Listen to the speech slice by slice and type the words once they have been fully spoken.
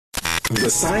The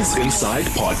Science Inside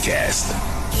Podcast.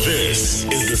 This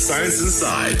is The Science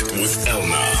Inside with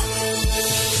Elna.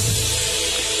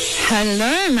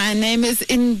 Hello, my name is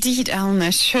indeed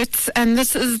Elna Schutz, and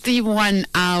this is the 1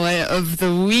 hour of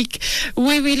the week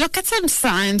where we look at some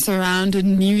science around a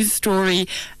news story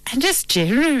and just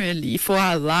generally for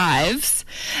our lives.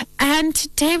 And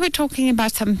today we're talking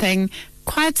about something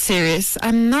quite serious.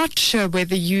 I'm not sure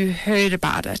whether you heard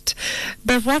about it,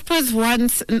 but what was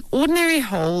once an ordinary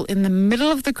hole in the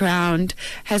middle of the ground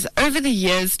has over the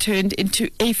years turned into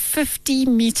a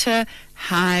 50-meter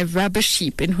high rubbish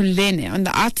heap in Hulene on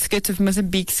the outskirts of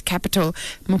Mozambique's capital,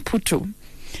 Maputo.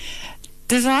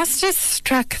 Disaster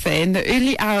struck there in the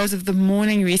early hours of the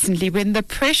morning recently when the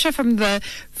pressure from the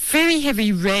very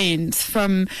heavy rains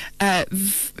from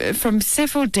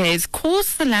several days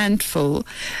caused the landfill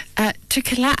to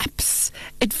collapse.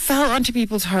 It fell onto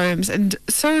people's homes, and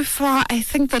so far I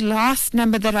think the last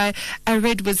number that I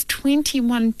read was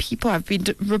 21 people have been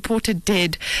reported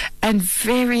dead, and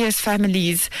various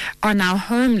families are now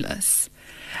homeless.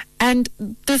 And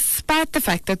despite the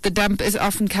fact that the dump is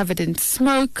often covered in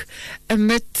smoke,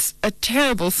 emits a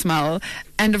terrible smell,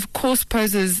 and of course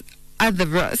poses other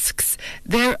risks,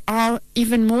 there are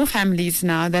even more families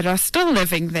now that are still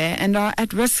living there and are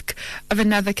at risk of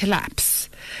another collapse.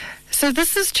 So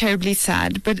this is terribly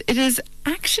sad, but it is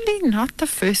actually not the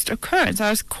first occurrence. I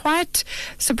was quite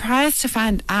surprised to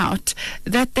find out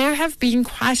that there have been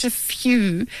quite a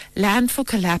few landfill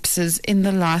collapses in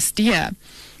the last year.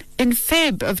 In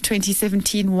Feb of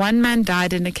 2017, one man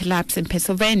died in a collapse in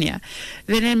Pennsylvania.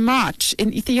 Then in March,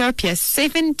 in Ethiopia,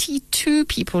 72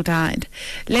 people died.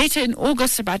 Later in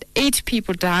August, about 8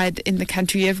 people died in the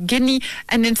country of Guinea.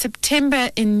 And in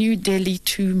September, in New Delhi,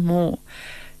 2 more.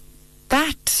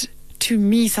 That, to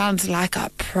me, sounds like a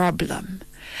problem.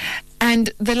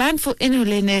 And the landfill in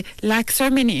Hulene, like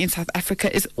so many in South Africa,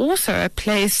 is also a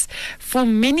place for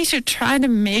many to try to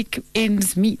make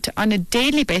ends meet on a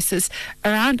daily basis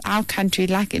around our country,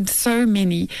 like in so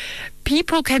many.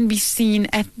 People can be seen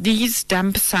at these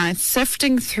dump sites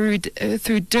sifting through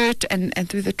dirt and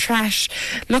through the trash,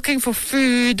 looking for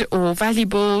food or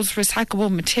valuables, recyclable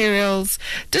materials,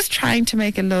 just trying to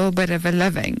make a little bit of a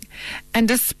living. And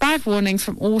despite warnings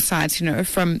from all sides,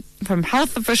 from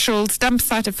health officials, dump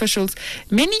site officials,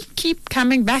 many keep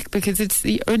coming back because it's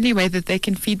the only way that they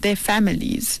can feed their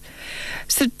families.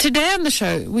 So today on the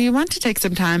show, we want to take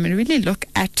some time and really look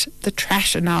at the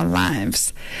trash in our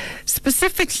lives.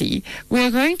 Specifically,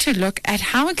 we're going to look at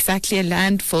how exactly a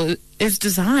landfill is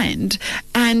designed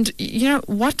and,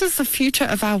 what does the future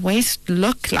of our waste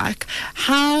look like?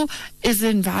 How is the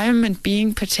environment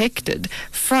being protected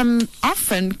from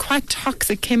often quite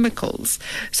toxic chemicals?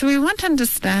 So we want to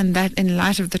understand that in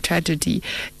light of the tragedy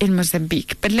in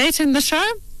Mozambique. But later in the show,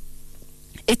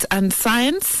 it's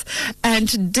Unscience, and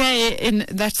today in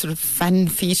that sort of fun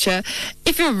feature,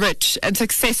 if you're rich and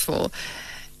successful,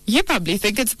 you probably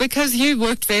think it's because you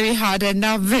worked very hard and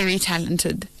are very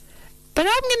talented. But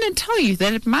I'm going to tell you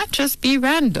that it might just be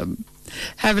random.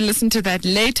 Have a listen to that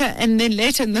later, and then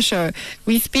later in the show,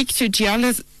 we speak to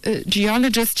geologist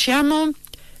Chiamo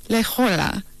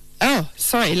Lejola. Oh,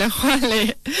 sorry,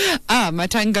 Lejole. My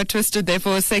tongue got twisted there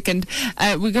for a second.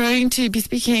 We're going to be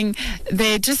speaking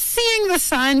there, just seeing the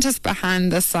scientists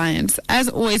behind the science. As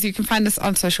always, you can find us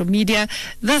on social media,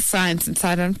 The Science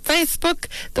Inside on Facebook.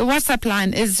 The WhatsApp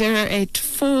line is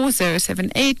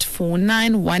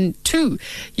 084-078-4912.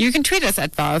 You can tweet us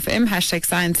at VowFM,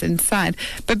 #Science Inside.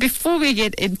 But before we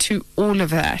get into all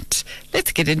of that,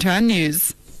 let's get into our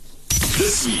news.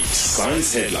 This week's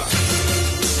Science Headline.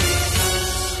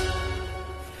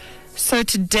 So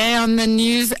today on the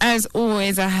news, as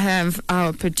always, I have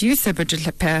our producer, Bridget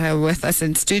Lepera, with us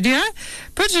in studio.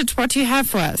 Bridget, what do you have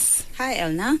for us? Hi,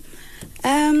 Elna.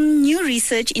 New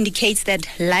research indicates that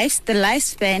the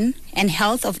lifespan and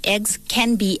health of eggs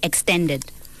can be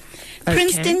extended. Okay.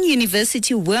 Princeton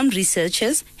University worm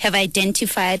researchers have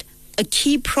identified a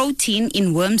key protein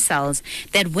in worm cells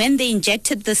that when they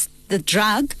injected the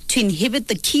drug to inhibit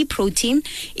the key protein,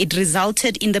 it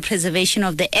resulted in the preservation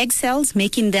of the egg cells,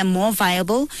 making them more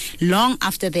viable long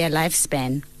after their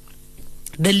lifespan.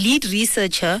 The lead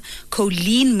researcher,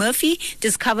 Colleen Murphy,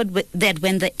 discovered that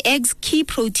when the egg's key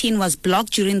protein was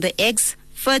blocked during the egg's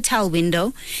fertile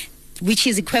window, which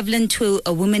is equivalent to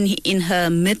a woman in her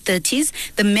mid-30s,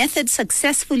 the method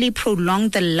successfully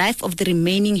prolonged the life of the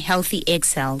remaining healthy egg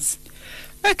cells.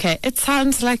 Okay, it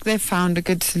sounds like they've found a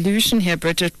good solution here,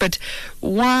 Bridget, but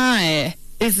why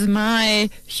is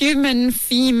my human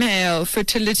female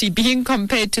fertility being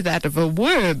compared to that of a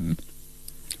worm?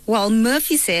 Well,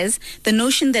 Murphy says the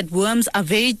notion that worms are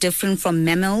very different from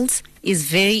mammals is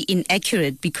very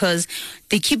inaccurate because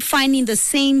they keep finding the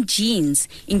same genes,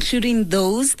 including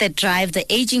those that drive the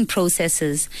aging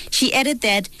processes. She added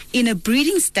that in a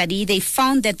breeding study, they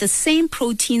found that the same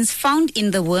proteins found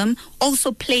in the worm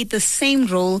also played the same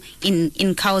role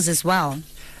in cows as well.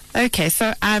 Okay,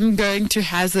 so I'm going to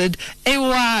hazard a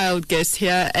wild guess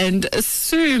here and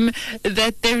assume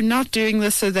that they're not doing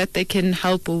this so that they can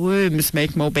help worms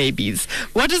make more babies.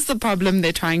 What is the problem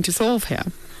they're trying to solve here?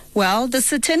 Well, the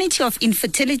certainty of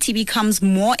infertility becomes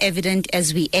more evident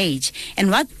as we age. And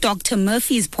what Dr.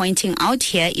 Murphy is pointing out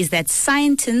here is that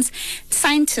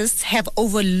scientists have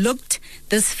overlooked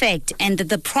this fact and that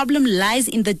the problem lies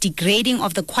in the degrading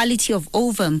of the quality of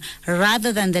ovum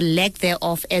rather than the lack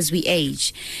thereof as we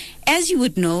age. As you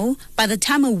would know, by the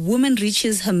time a woman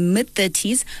reaches her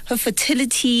mid-30s, her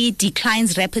fertility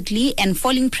declines rapidly, and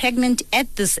falling pregnant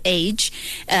at this age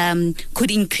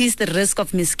could increase the risk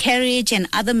of miscarriage and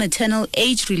other maternal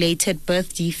age-related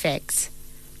birth defects.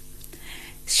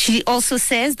 She also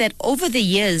says that over the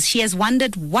years, she has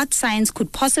wondered what science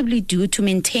could possibly do to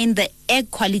maintain the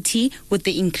egg quality with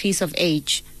the increase of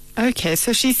age. Okay,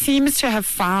 so she seems to have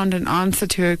found an answer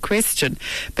to her question.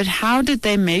 But how did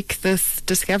they make this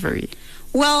discovery?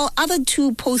 Well, other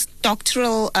two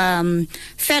postdoctoral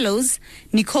fellows,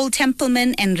 Nicole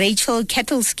Templeman and Rachel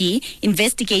Kettlesky,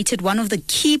 investigated one of the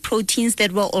key proteins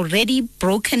that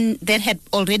had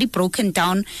already broken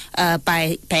down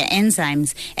by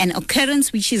enzymes, an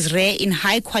occurrence which is rare in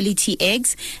high-quality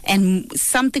eggs and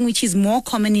something which is more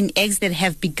common in eggs that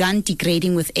have begun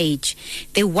degrading with age.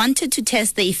 They wanted to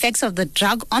test the effects of the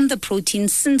drug on the protein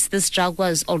since this drug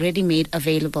was already made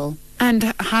available.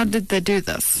 And how did they do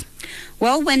this?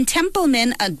 Well, when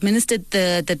Templeman administered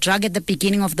the drug at the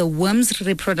beginning of the worm's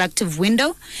reproductive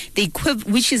window,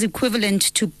 which is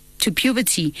equivalent to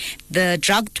puberty, the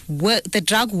drug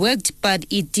worked, but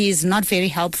it is not very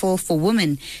helpful for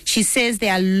women. She says they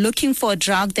are looking for a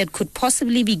drug that could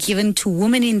possibly be given to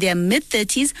women in their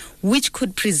mid-30s, which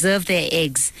could preserve their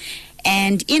eggs.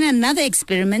 And in another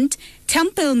experiment,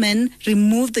 Templeman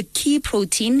removed the key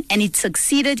protein and it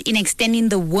succeeded in extending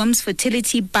the worm's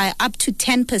fertility by up to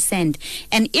 10%.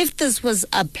 And if this was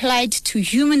applied to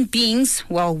human beings,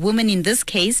 well, women in this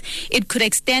case, it could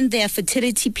extend their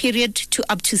fertility period to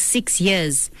up to 6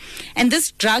 years. And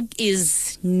this drug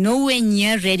is nowhere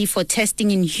near ready for testing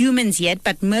in humans yet,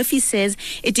 but Murphy says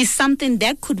it is something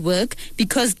that could work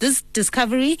because this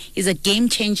discovery is a game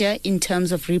changer in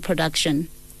terms of reproduction.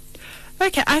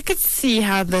 Okay, I could see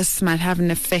how this might have an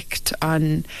effect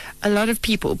on a lot of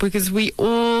people because we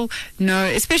all know,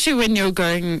 especially when you're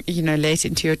going, late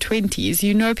into your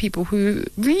 20s, people who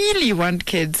really want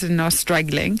kids and are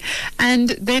struggling. And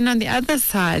then on the other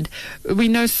side, I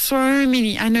know so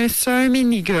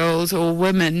many girls or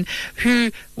women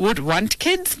who would want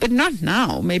kids, but not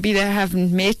now. Maybe they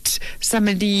haven't met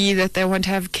somebody that they want to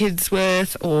have kids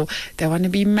with, or they want to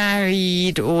be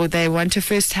married, or they want to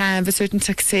first have a certain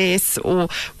success, or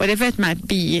whatever it might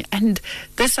be. And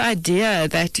this idea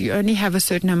that you only have a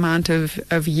certain amount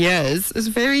of years is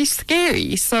very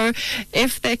scary. So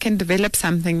if they can develop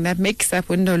something that makes that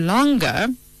window longer,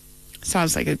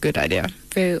 sounds like a good idea.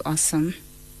 Very awesome.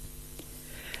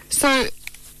 So,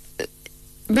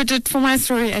 Bridget, for my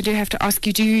story, I do have to ask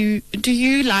you, do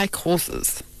you like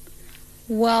horses?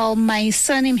 Well, my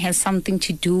surname has something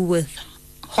to do with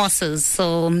horses,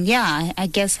 so yeah, I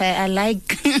guess I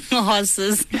like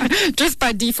horses. Just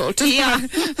by default,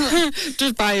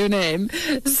 just by your name.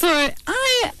 So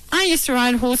I used to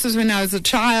ride horses when I was a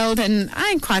child, and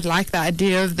I quite like the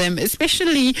idea of them,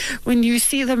 especially when you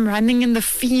see them running in the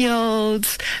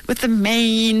fields with the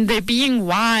mane, they're being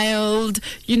wild.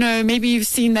 Maybe you've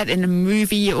seen that in a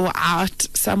movie or out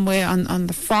somewhere on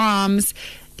the farms.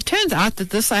 It turns out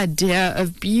that this idea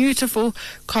of beautiful,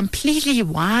 completely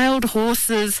wild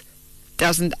horses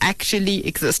doesn't actually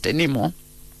exist anymore.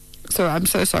 So I'm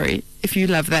so sorry if you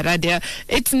love that idea.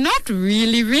 It's not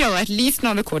really real, at least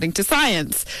not according to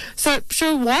science. So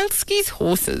Przewalski's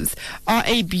horses are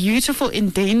a beautiful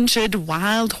endangered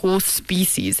wild horse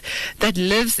species that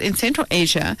lives in Central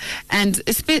Asia and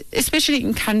especially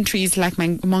in countries like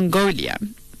Mongolia.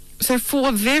 So for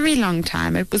a very long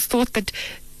time, it was thought that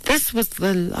this was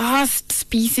the last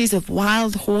species of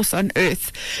wild horse on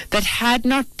Earth that had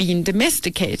not been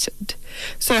domesticated,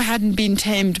 so hadn't been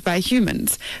tamed by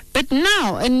humans. But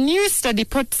now a new study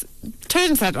puts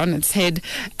turns that on its head,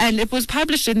 and it was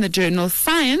published in the journal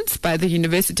Science by the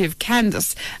University of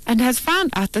Kansas, and has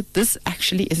found out that this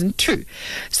actually isn't true.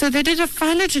 So they did a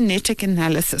phylogenetic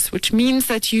analysis, which means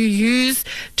that you use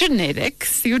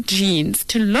genetics, your genes,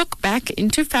 to look back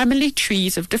into family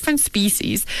trees of different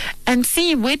species and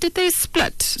see where did they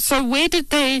split. So where did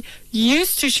they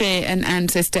used to share an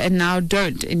ancestor and now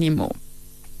don't anymore?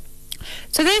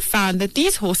 So they found that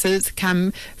these horses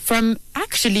come from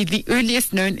actually the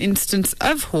earliest known instance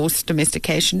of horse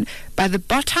domestication by the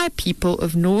Botai people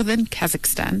of northern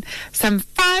Kazakhstan, some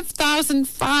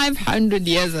 5,500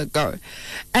 years ago.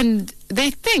 And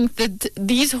they think that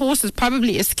these horses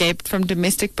probably escaped from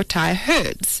domestic Botai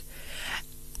herds.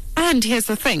 And here's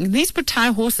the thing, these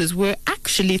Botai horses were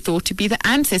actually thought to be the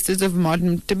ancestors of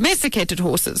modern domesticated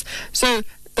horses. So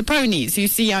the ponies you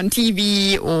see on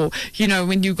TV, or,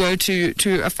 when you go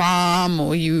to a farm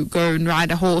or you go and ride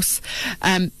a horse.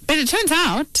 But it turns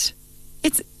out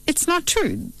it's not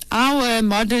true. Our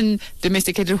modern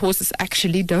domesticated horses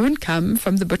actually don't come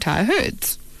from the Botai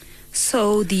herds.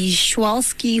 So the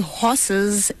Schwalski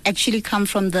horses actually come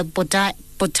from the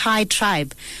Botai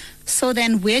tribe. So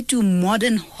then where do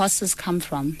modern horses come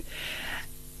from?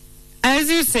 As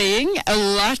you're saying, a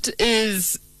lot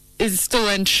is still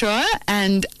unsure,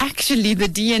 and actually the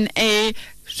DNA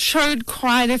showed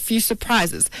quite a few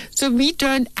surprises. So we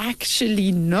don't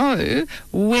actually know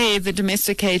where the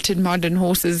domesticated modern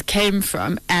horses came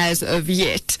from as of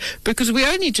yet, because we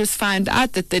only just found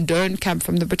out that they don't come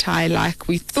from the Botai like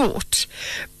we thought.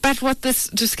 But what this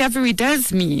discovery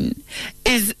does mean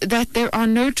is that there are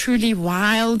no truly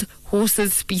wild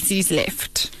horses species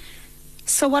left.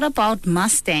 So what about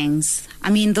Mustangs? I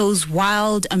mean, those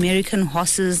wild American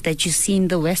horses that you see in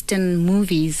the Western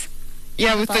movies.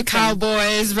 Yeah, with the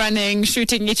cowboys running,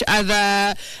 shooting each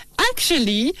other.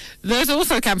 Actually, those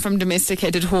also come from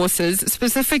domesticated horses,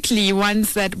 specifically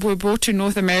ones that were brought to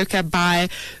North America by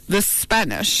the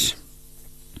Spanish.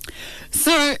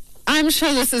 So I'm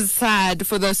sure this is sad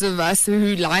for those of us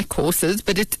who like horses,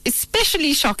 but it's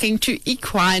especially shocking to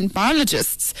equine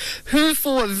biologists who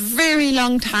for a very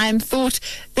long time thought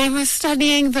they were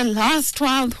studying the last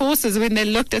wild horses when they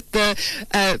looked at the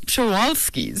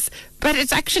Przewalskis. But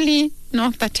it's actually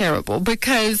not that terrible,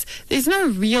 because there's no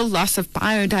real loss of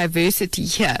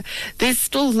biodiversity here. There's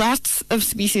still lots of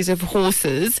species of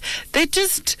horses. They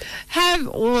just have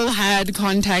all had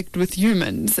contact with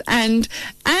humans. And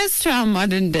as to our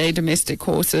modern day domestic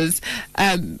horses,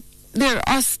 there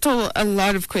are still a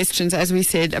lot of questions, as we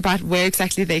said, about where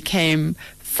exactly they came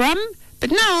from.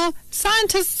 But now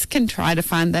scientists can try to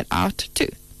find that out too.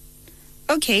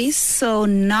 Okay, so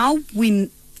now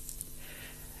we...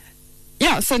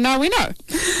 Yeah, so now we know.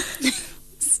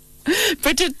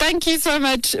 Bridget, thank you so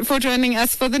much for joining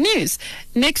us for the news.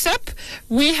 Next up,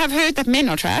 we have heard that men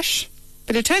are trash,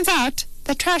 but it turns out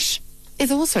that trash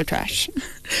is also trash.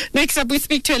 Next up, we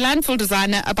speak to a landfill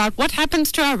designer about what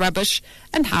happens to our rubbish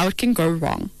and how it can go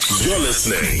wrong. You're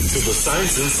listening to The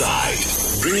Science Inside,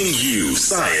 bringing you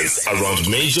science around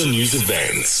major news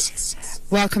events.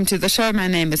 Welcome to the show. My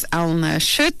name is Elna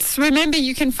Schutz. Remember,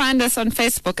 you can find us on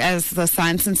Facebook as The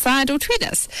Science Inside, or tweet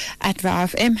us at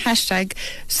VowFM,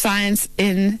 #Science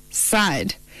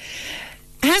Inside.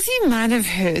 As you might have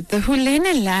heard, the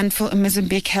Hulena landfill in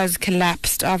Mozambique has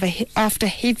collapsed after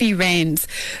heavy rains.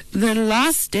 The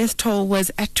last death toll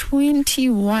was at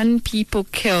 21 people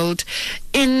killed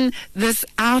in this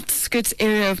outskirts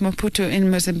area of Maputo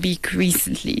in Mozambique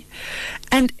recently.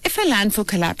 And if a landfill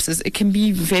collapses, it can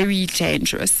be very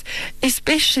dangerous,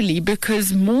 especially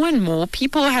because more and more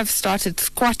people have started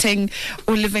squatting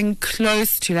or living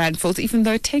close to landfills, even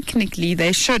though technically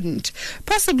they shouldn't.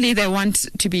 Possibly they want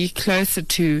to be closer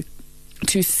to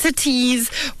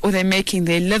cities, or they're making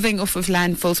their living off of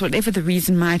landfills, whatever the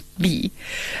reason might be.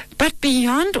 But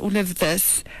beyond all of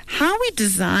this, how we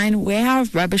design where our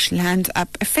rubbish lands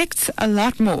up affects a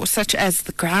lot more, such as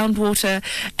the groundwater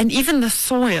and even the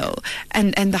soil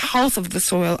and the health of the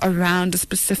soil around a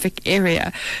specific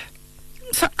area.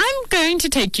 So I'm going to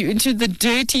take you into the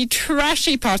dirty,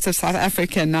 trashy parts of South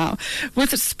Africa now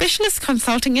with a specialist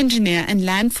consulting engineer and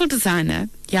landfill designer,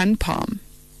 Jan Palm.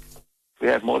 We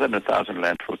have more than 1,000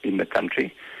 landfills in the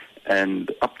country,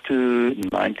 and up to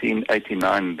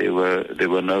 1989 there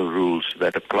were no rules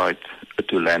that applied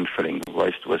to landfilling.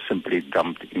 Waste was simply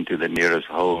dumped into the nearest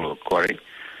hole or quarry,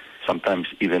 sometimes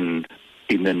even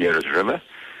in the nearest river.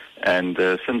 And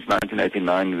since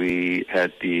 1989 we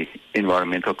had the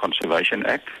Environmental Conservation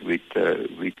Act,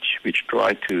 which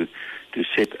tried to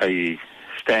set a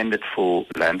standard for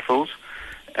landfills.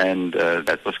 And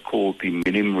that was called the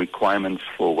Minimum Requirements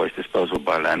for Waste Disposal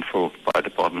by Landfill by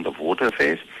Department of Water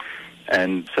Affairs.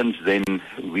 And since then,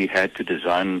 we had to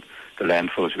design the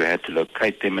landfills. We had to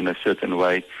locate them in a certain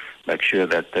way, make sure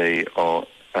that they are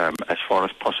as far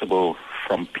as possible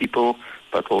from people,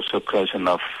 but also close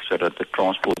enough so that the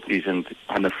transport isn't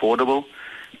unaffordable.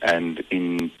 And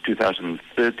in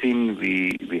 2013,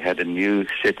 we had a new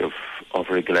set of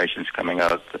regulations coming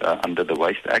out under the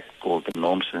Waste Act called the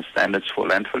Norms and Standards for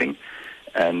Landfilling.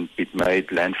 And it made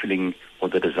landfilling, or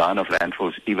the design of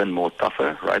landfills, even more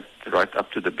tougher, right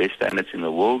up to the best standards in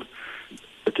the world.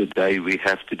 But today we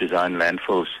have to design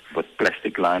landfills with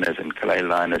plastic liners and clay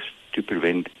liners to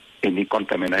prevent any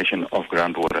contamination of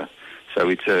groundwater. So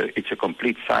it's a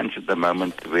complete science at the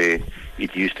moment, where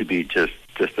it used to be just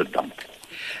a dump.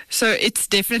 So it's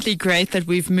definitely great that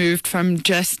we've moved from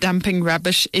just dumping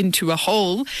rubbish into a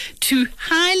hole to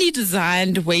highly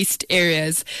designed waste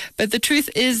areas. But the truth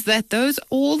is that those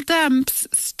old dumps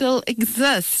still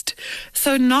exist.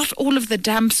 So not all of the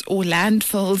dumps or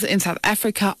landfills in South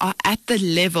Africa are at the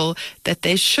level that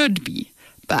they should be.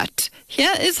 But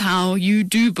here is how you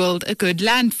do build a good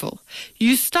landfill.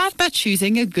 You start by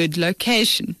choosing a good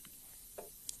location.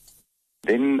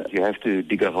 Then you have to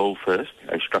dig a hole first,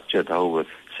 a structured hole with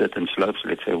certain slopes,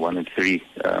 let's say 1 and 3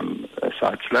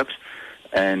 side slopes.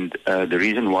 And the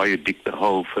reason why you dig the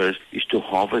hole first is to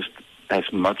harvest as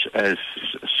much as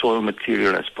soil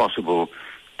material as possible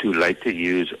to later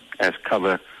use as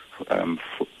cover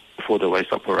for the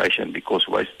waste operation, because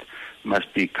waste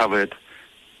must be covered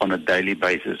on a daily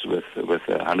basis with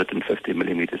 150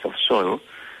 millimeters of soil.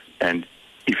 And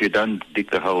if you don't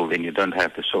dig the hole, then you don't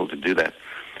have the soil to do that.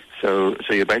 So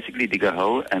you basically dig a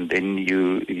hole, and then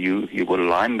you will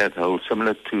line that hole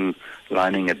similar to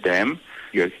lining a dam.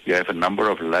 You have a number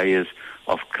of layers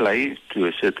of clay to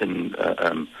a certain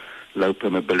low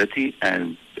permeability,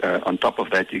 and on top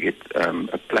of that you get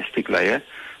a plastic layer.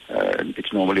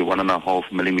 It's normally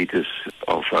 1.5 millimeters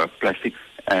of plastic,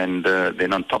 and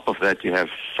then on top of that you have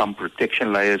some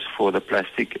protection layers for the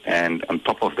plastic, and on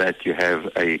top of that you have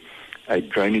a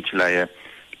drainage layer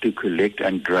to collect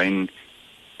and drain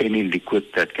any liquid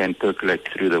that can percolate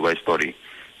through the waste body.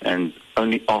 And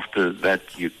only after that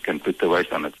you can put the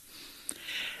waste on it.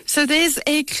 So there's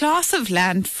a class of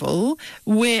landfill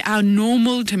where our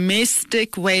normal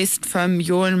domestic waste from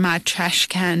your and my trash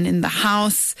can in the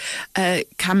house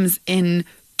comes in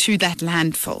to that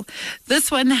landfill.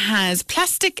 This one has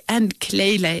plastic and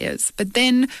clay layers. But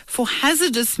then for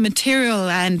hazardous material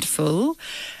landfills,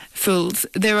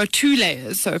 there are 2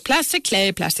 layers. So plastic,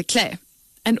 clay, plastic, clay.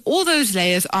 And all those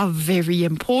layers are very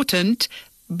important,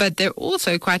 but they're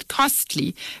also quite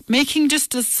costly. Making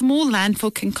just a small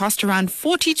landfill can cost around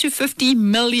 40 to 50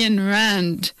 million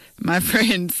rand. My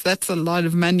friends, that's a lot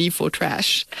of money for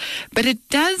trash. But it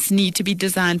does need to be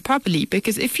designed properly,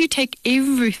 because if you take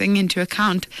everything into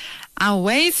account, our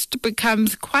waste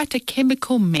becomes quite a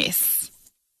chemical mess.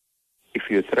 If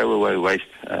you throw away waste,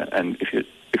 and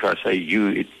if I say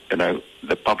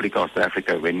the public of South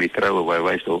Africa, when we throw away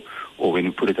waste or when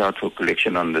we put it out for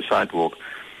collection on the sidewalk,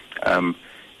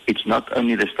 it's not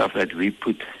only the stuff that we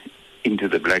put into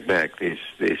the black bag.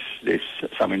 There's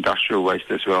some industrial waste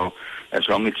as well, as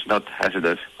long as it's not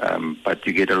hazardous. But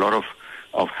you get a lot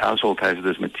of household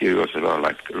hazardous materials as well,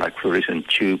 like fluorescent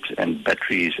tubes and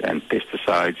batteries and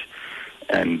pesticides,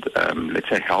 and let's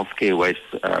say healthcare waste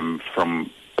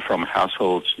from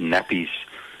households, nappies.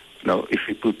 If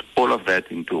you put all of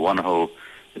that into one hole,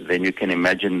 then you can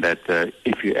imagine that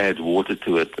if you add water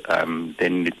to it,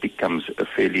 then it becomes a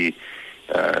fairly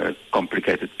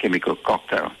complicated chemical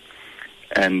cocktail.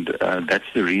 And that's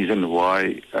the reason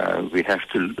why we have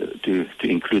to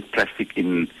include plastic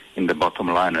in the bottom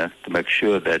liner, to make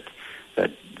sure that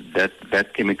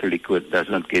chemical liquid does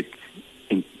not get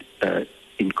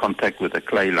in contact with the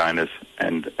clay liners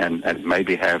and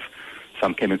maybe have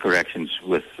some chemical reactions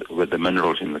with the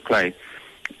minerals in the clay.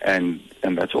 And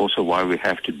that's also why we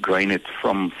have to drain it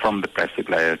from the plastic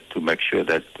layer, to make sure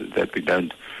that we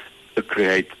don't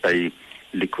create a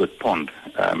liquid pond.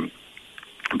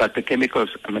 But the chemicals,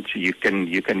 you can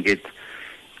get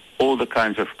all the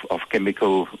kinds of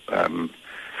chemical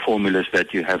formulas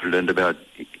that you have learned about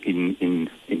in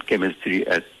chemistry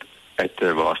at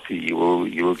varsity. You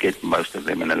will get most of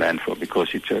them in a landfill, because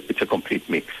it's a complete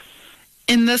mix.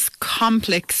 In this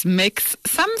complex mix,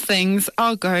 some things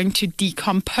are going to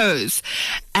decompose,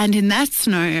 and in that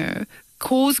scenario,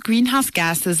 cause greenhouse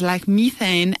gases like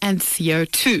methane and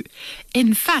CO2.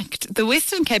 In fact, the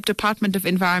Western Cape Department of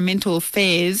Environmental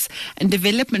Affairs and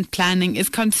Development Planning is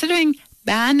considering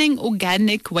banning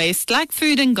organic waste like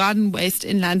food and garden waste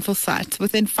in landfill sites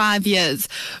within 5 years,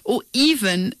 or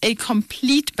even a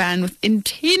complete ban within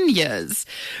 10 years,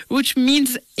 which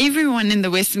means everyone in the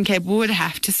Western Cape would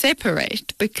have to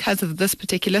separate because of this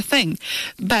particular thing.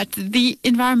 But the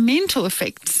environmental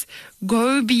effects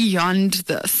go beyond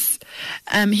this.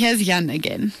 Here's Jan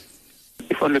again.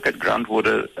 If one look at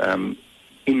groundwater,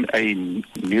 in a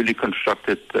newly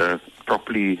constructed,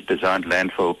 properly designed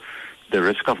landfill, the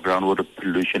risk of groundwater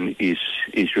pollution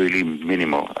is really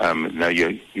minimal. Now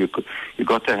you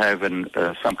got to have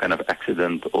some kind of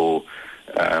accident or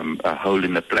a hole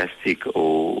in the plastic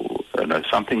or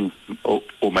something,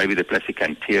 or maybe the plastic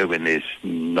can tear when there's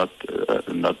not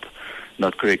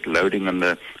correct loading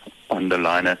on the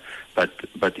liner.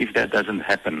 But if that doesn't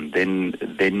happen,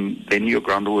 then your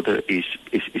groundwater is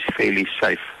fairly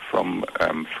safe from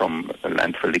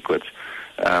landfill liquids.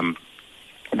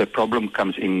 The problem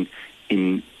comes in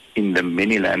the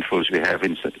many landfills we have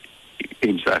in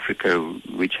South Africa,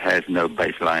 which has no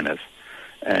baseliners.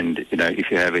 And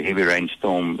if you have a heavy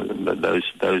rainstorm, those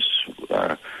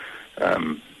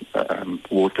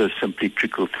water simply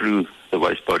trickle through the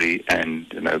waste body and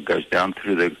goes down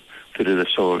through the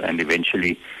soil, and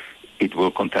eventually it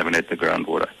will contaminate the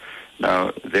groundwater.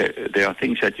 Now there are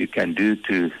things that you can do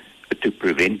to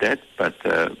prevent that, but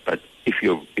if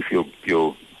your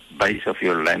base of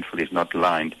your landfill is not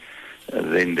lined,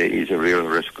 then there is a real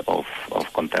risk of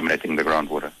contaminating the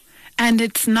groundwater. And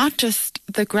it's not just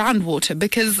the groundwater,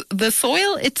 because the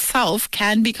soil itself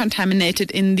can be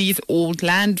contaminated in these old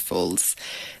landfills.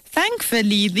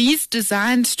 Thankfully, these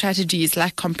design strategies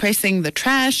like compressing the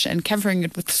trash and covering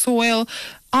it with soil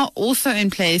are also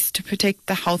in place to protect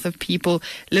the health of people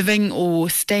living or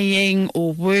staying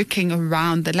or working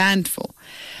around the landfill.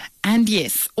 And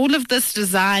yes, all of this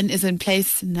design is in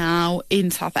place now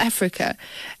in South Africa,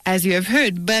 as you have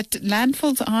heard, but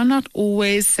landfills are not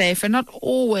always safe and not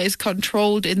always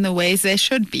controlled in the ways they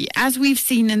should be, as we've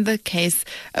seen in the case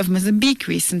of Mozambique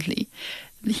recently.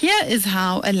 Here is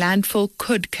how a landfill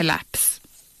could collapse.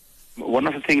 One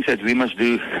of the things that we must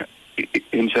do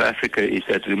in South Africa is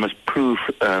that we must prove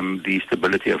the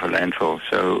stability of a landfill.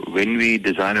 So when we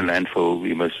design a landfill,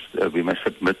 we must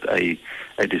submit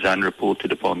a design report to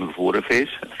the Department of Water Affairs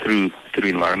through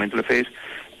Environmental Affairs,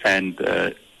 and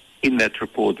in that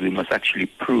report we must actually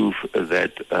prove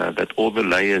that all the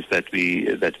layers that we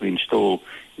install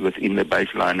within the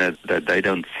base liner, that they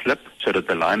don't slip, so that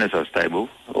the liners are stable,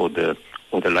 or the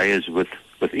layers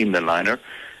within the liner.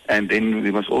 And then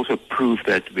we must also prove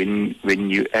that when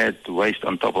you add waste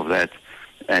on top of that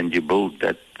and you build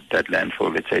that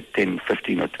landfill, let's say 10,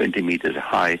 15 or 20 meters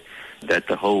high, that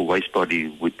the whole waste body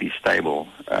would be stable.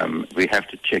 We have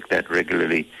to check that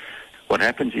regularly. What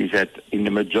happens is that in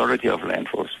the majority of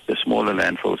landfills, the smaller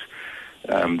landfills,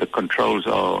 the controls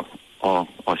are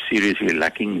seriously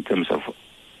lacking in terms of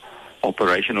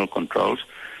operational controls,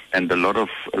 and a lot of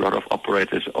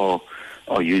operators are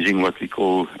using what we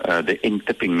call the end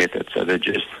tipping method. So they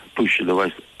just push the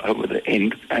waste over the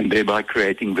end, and thereby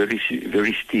creating very,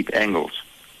 very steep angles.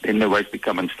 Then the waste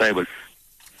becomes unstable.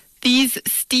 These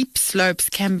steep slopes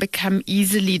can become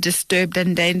easily disturbed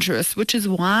and dangerous, which is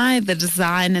why the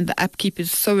design and the upkeep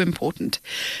is so important.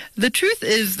 The truth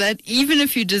is that even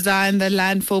if you design the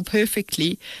landfill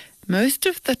perfectly, most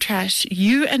of the trash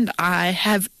you and I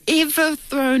have ever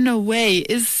thrown away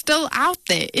is still out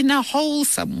there in a hole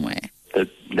somewhere. The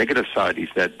negative side is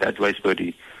that waste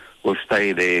body will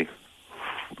stay there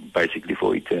basically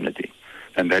for eternity.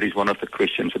 And that is one of the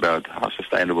questions about how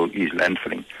sustainable is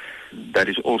landfilling. That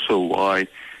is also why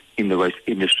in the waste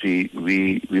industry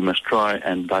we must try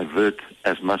and divert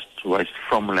as much waste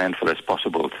from landfill as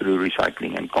possible through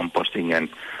recycling and composting and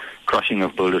crushing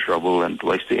of builders' rubble and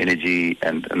waste to energy,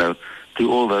 and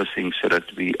do all those things so that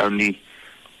we only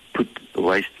put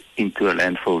waste into a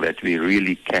landfill that we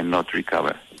really cannot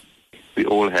recover. We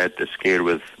all had the scare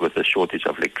with the shortage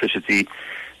of electricity,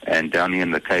 and down here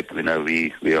in the Cape,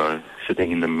 we are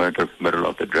sitting in the middle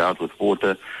of the drought with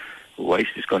water.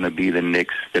 Waste is going to be the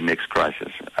next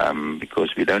crisis,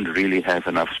 because we don't really have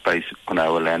enough space on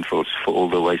our landfills for all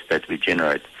the waste that we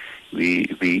generate.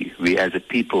 We as a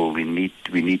people, we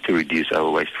need to reduce our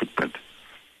waste footprint.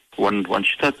 One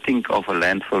should not think of a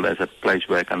landfill as a place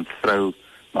where I can throw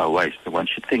my waste. One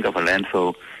should think of a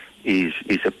landfill is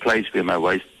a place where my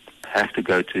waste has to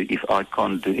go to if I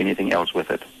can't do anything else with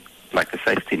it, like a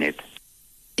safety net.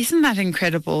 Isn't that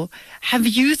incredible? Have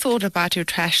you thought about your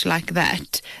trash like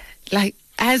that? Like,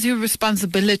 as your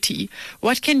responsibility,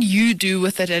 what can you do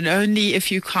with it? And only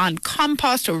if you can't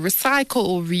compost or recycle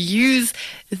or reuse,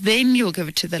 then you'll give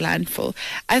it to the landfill.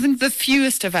 I think the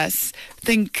fewest of us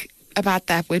think about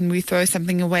that when we throw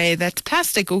something away that's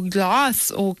plastic or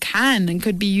glass or can and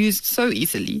could be used so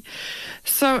easily.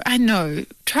 So I know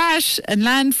trash and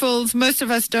landfills, most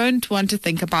of us don't want to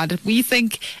think about it. We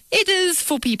think it is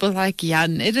for people like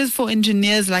Jan, it is for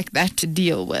engineers like that to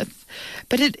deal with.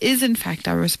 But it is in fact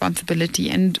our responsibility,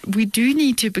 and we do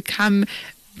need to become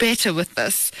better with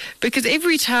this, because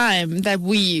every time that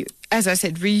we, as I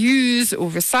said, reuse or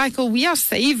recycle, we are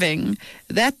saving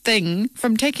that thing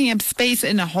from taking up space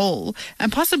in a hole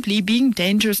and possibly being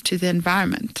dangerous to the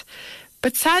environment.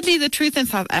 But sadly, the truth in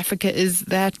South Africa is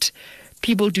that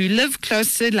people do live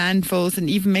close to landfills and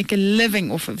even make a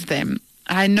living off of them.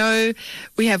 I know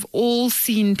we have all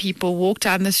seen people walk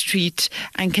down the street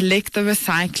and collect the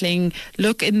recycling,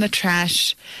 look in the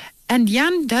trash. And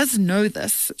Jan does know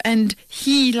this, and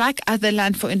he, like other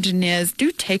landfill engineers,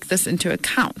 do take this into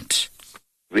account.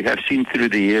 We have seen through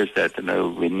the years that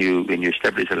when you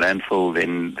establish a landfill,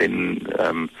 then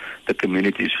the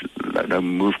communities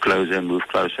move closer and move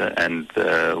closer, and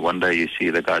one day you see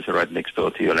the guys are right next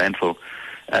door to your landfill,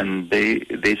 and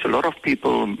there's a lot of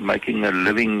people making a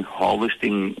living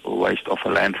harvesting waste off a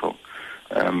landfill.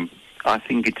 I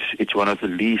think it's one of the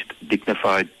least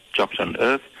dignified jobs on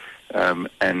earth.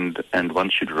 And one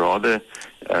should rather,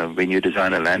 when you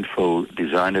design a landfill,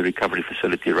 design a recovery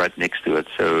facility right next to it,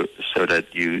 so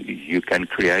that you can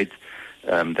create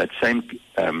that same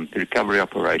recovery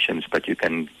operations, but you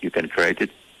can create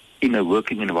it in a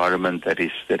working environment that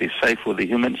is safe for the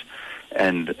humans,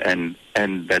 and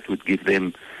that would give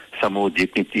them some more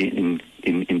dignity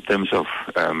in terms of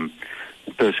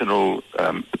personal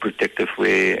protective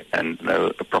wear and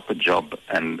a proper job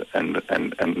and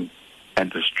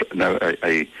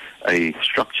a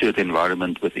structured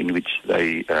environment within which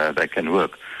they can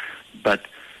work. But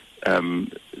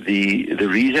the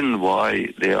reason why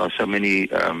there are so many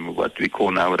what we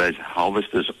call nowadays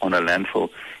harvesters on a landfill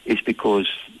is because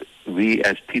we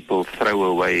as people throw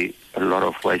away a lot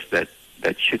of waste that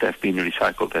should have been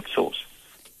recycled at source.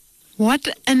 What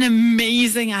an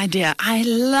amazing idea. I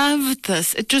love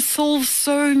this. It just solves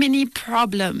so many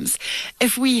problems.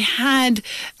 If we had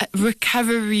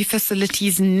recovery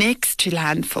facilities next to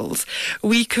landfills,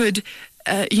 we could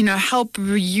help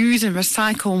reuse and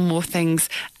recycle more things.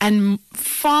 And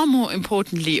far more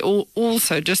importantly, or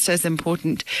also just as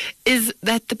important, is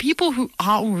that the people who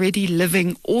are already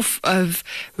living off of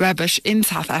rubbish in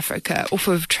South Africa, off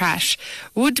of trash,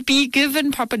 would be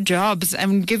given proper jobs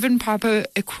and given proper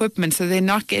equipment so they're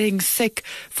not getting sick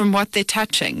from what they're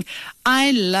touching.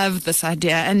 I love this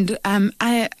idea, and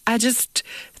I just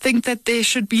think that there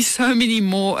should be so many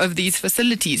more of these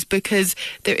facilities, because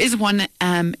there is one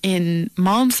in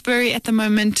Malmesbury at the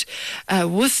moment.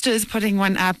 Worcester is putting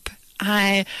one up.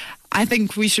 I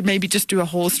think we should maybe just do a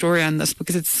whole story on this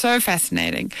because it's so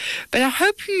fascinating. But I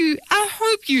hope you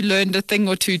learned a thing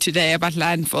or two today about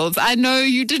landfills. I know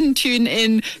you didn't tune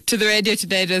in to the radio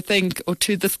today to think, or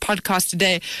to this podcast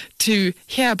today to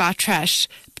hear about trash.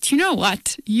 But you know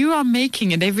what? You are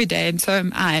making it every day, and so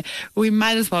am I. We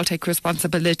might as well take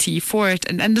responsibility for it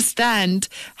and understand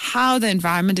how the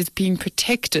environment is being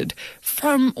protected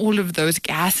from all of those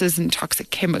gases and toxic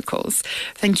chemicals.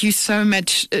 Thank you so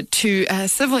much to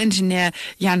civil engineer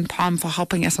Jan Palm for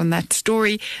helping us on that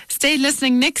story. Stay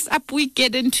listening. Next up, we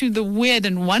get into the weird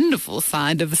and wonderful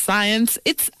side of science.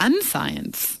 It's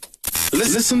unscience.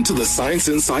 Listen to the Science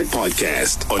Inside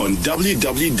podcast on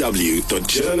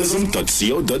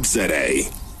www.journalism.co.za.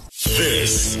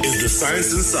 This is the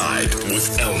Science Inside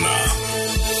with Elna.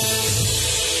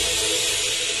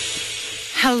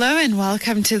 Hello and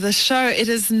welcome to the show. It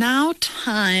is now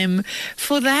time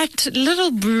for that little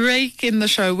break in the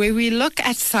show where we look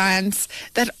at science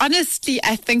that honestly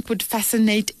I think would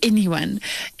fascinate anyone.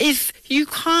 If you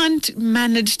can't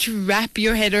manage to wrap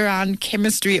your head around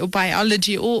chemistry or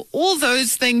biology or all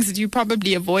those things that you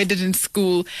probably avoided in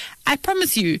school, I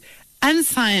promise you,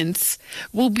 unscience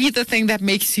will be the thing that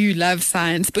makes you love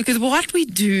science, because what we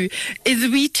do is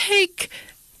we take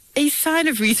a side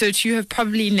of research you have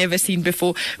probably never seen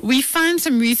before. We find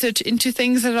some research into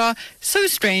things that are so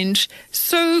strange,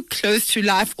 so close to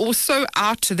life, or so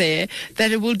out there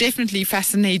that it will definitely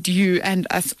fascinate you and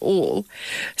us all.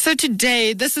 So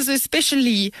today, this is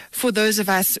especially for those of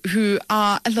us who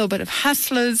are a little bit of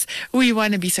hustlers. We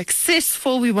want to be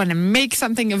successful. We want to make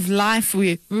something of life.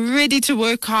 We're ready to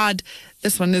work hard.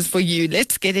 This one is for you.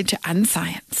 Let's get into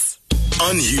unscience.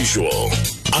 Unusual,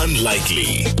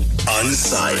 unlikely,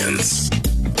 unscience.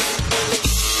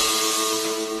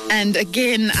 And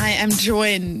again, I am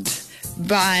joined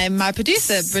by my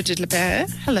producer, Bridget Lepere.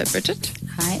 Hello, Bridget.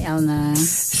 Hi, Elna.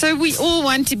 So we all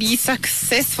want to be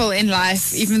successful in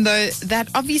life, even though that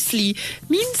obviously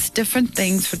means different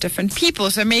things for different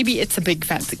people. So maybe it's a big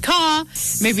fancy car,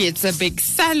 maybe it's a big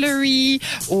salary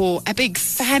or a big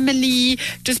family,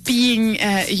 just being,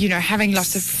 having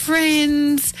lots of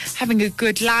friends, having a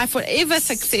good life, whatever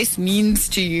success means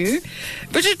to you.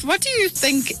 Bridget, what do you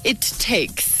think it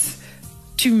takes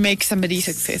to make somebody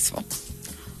successful?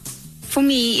 For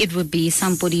me, it would be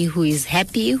somebody who is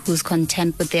happy, who's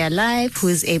content with their life, who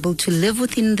is able to live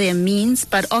within their means.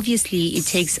 But obviously, it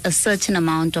takes a certain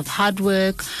amount of hard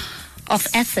work, of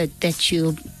effort that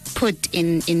you put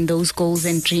in those goals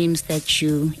and dreams that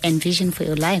you envision for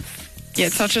your life. Yeah,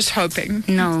 it's not just hoping.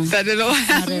 No. That it'll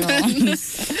happen Not at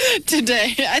all.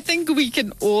 today. I think we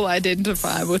can all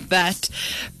identify with that.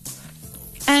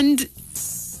 And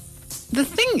the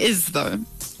thing is, though,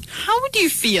 how would you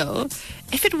feel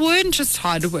if it weren't just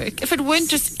hard work, if it weren't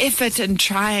just effort and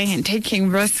trying and taking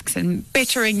risks and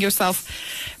bettering yourself?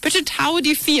 But how would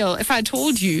you feel if I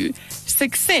told you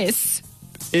success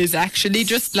is actually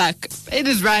just luck? It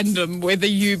is random whether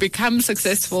you become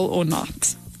successful or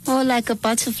not. Or like a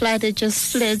butterfly that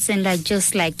just flits and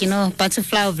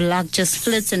butterfly of luck just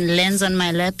flits and lands on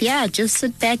my lap. Yeah, just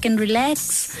sit back and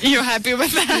relax. You're happy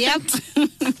with that?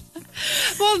 Yep.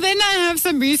 Well, then I have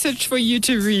some research for you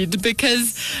to read,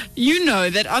 because you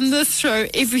know that on this show,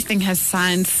 everything has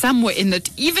science somewhere in it,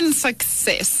 even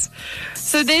success.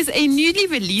 So there's a newly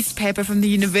released paper from the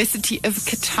University of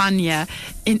Catania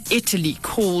in Italy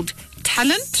called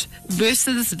Talent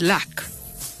versus Luck: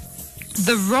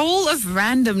 The Role of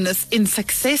Randomness in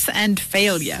Success and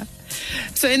Failure.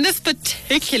 So in this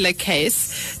particular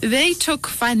case, they took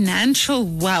financial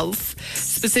wealth,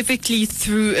 specifically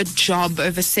through a job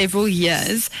over several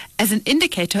years, as an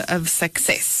indicator of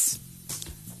success.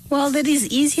 Well, that is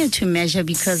easier to measure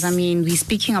because, we're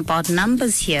speaking about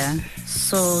numbers here.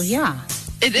 So, yeah.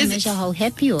 It is measure how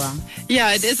happy you are.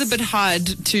 Yeah, it is a bit hard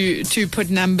to put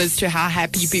numbers to how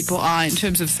happy people are in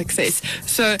terms of success.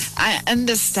 So I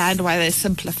understand why they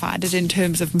simplified it in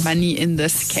terms of money in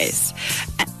this case.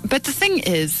 But the thing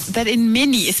is that in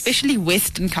many, especially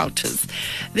Western cultures,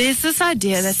 there's this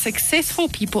idea that successful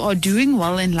people are doing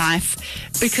well in life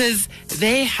because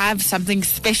they have something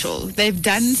special. They've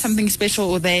done something special,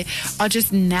 or they are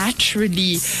just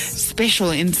naturally special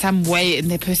in some way in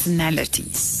their personality.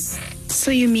 So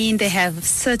you mean they have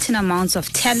certain amounts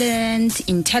of talent,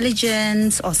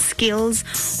 intelligence, or skills,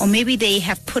 or maybe they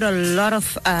have put a lot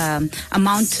of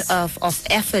amount of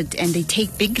effort and they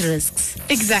take big risks.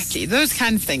 Exactly, those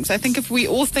kind of things. I think if we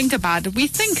all think about it, we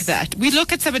think that. We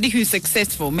look at somebody who's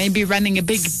successful, maybe running a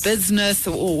big business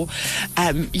or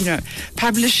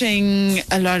publishing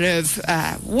a lot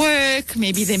of work.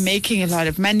 Maybe they're making a lot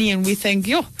of money, and we think,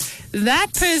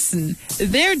 that person,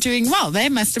 they're doing well. They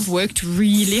must have worked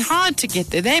really hard to get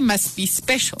there. They must be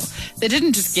special. They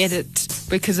didn't just get it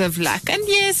because of luck. And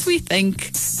yes, we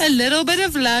think a little bit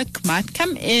of luck might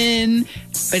come in,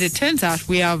 but it turns out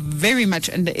we are very much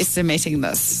underestimating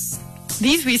this.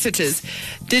 These researchers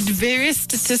did various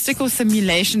statistical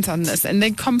simulations on this, and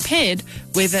they compared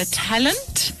whether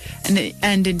talent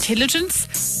and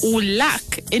intelligence or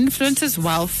luck influences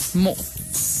wealth more.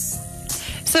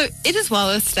 So it is well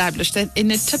established that in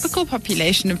a typical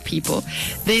population of people,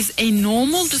 there's a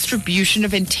normal distribution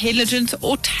of intelligence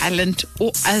or talent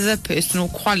or other personal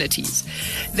qualities.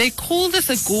 They call this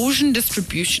a Gaussian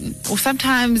distribution, or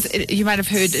sometimes you might have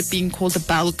heard it being called the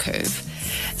bell curve.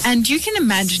 And you can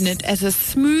imagine it as a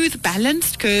smooth,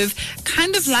 balanced curve,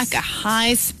 kind of like a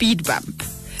high-speed bump.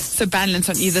 So balance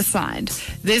on either side.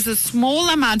 There's a small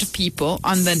amount of people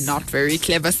on the not very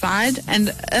clever side and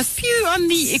a few on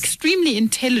the extremely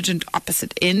intelligent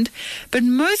opposite end, but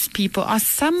most people are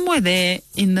somewhere there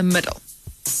in the middle.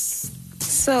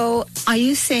 So are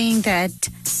you saying that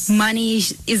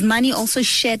is money also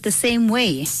shared the same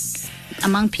way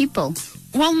among people?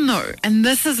 Well, no, and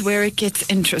this is where it gets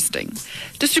interesting.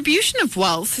 Distribution of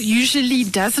wealth usually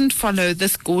doesn't follow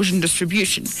this Gaussian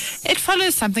distribution. It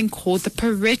follows something called the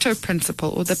Pareto principle,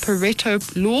 or the Pareto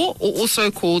law, or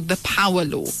also called the power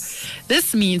law.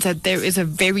 This means that there is a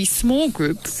very small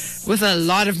group with a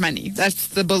lot of money. That's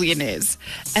the billionaires.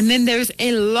 And then there's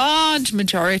a large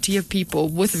majority of people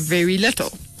with very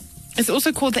little. It's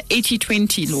also called the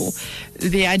 80-20 law,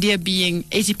 the idea being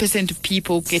 80% of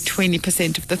people get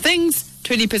 20% of the things,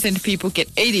 20% of people get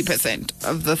 80%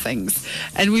 of the things.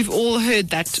 And we've all heard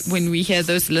that when we hear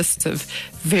those lists of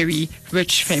very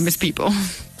rich, famous people.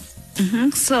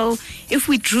 Mm-hmm. So if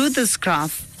we drew this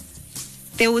graph,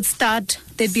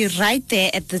 they'd be right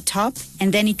there at the top,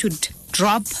 and then it would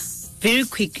drop very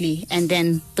quickly, and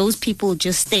then those people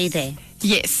just stay there.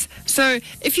 Yes. So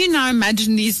if you now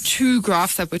imagine these two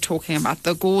graphs that we're talking about,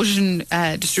 the Gaussian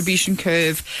distribution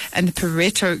curve and the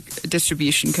Pareto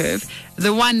distribution curve,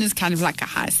 the one is kind of like a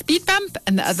high speed bump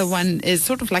and the other one is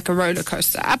sort of like a roller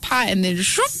coaster, up high and then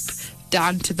shoop,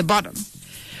 down to the bottom.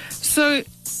 So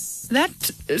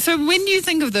when you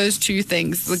think of those two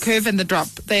things, the curve and the drop,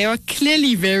 they are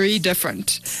clearly very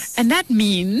different. And that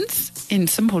means, in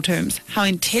simple terms, how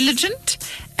intelligent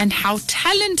and how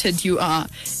talented you are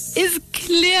is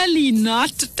clearly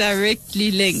not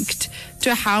directly linked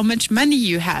to how much money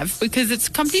you have, because it's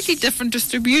completely different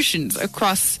distributions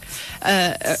across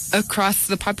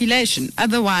the population.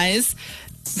 Otherwise,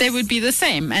 they would be the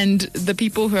same, and the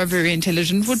people who are very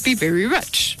intelligent would be very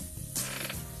rich.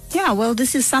 Yeah, well,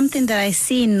 this is something that I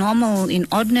see in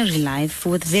ordinary life,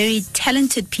 with very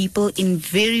talented people in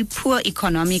very poor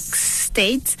economic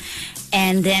states,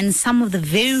 and then some of the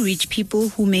very rich people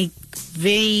who make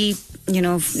very,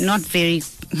 not very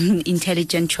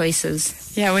intelligent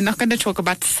choices. Yeah, we're not going to talk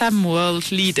about some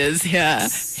world leaders here.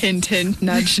 Hint, hint,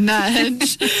 nudge,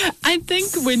 nudge. I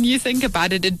think when you think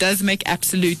about it, it does make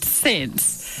absolute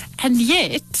sense. And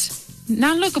yet,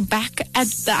 now look back at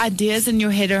the ideas in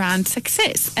your head around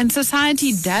success. And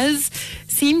society does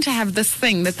seem to have this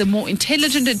thing that the more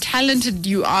intelligent and talented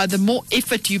you are, the more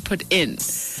effort you put in.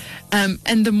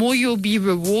 And the more you'll be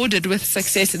rewarded with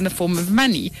success in the form of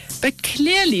money. But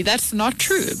clearly that's not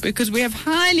true, because we have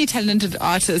highly talented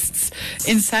artists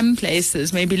in some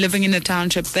places, maybe living in a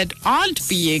township, that aren't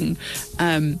being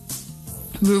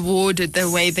rewarded the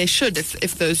way they should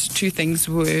if those two things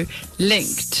were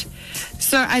linked.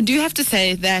 So I do have to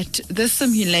say that this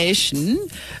simulation,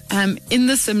 in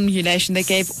the simulation, they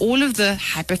gave all of the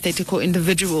hypothetical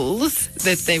individuals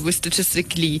that they were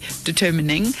statistically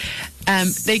determining,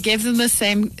 they gave them the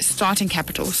same starting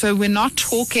capital. So we're not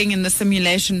talking in the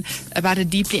simulation about a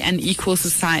deeply unequal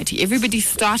society. Everybody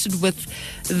started with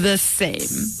the same.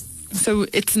 So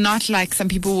it's not like some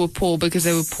people were poor because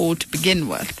they were poor to begin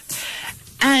with.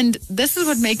 And this is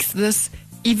what makes this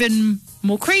even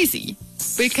more crazy,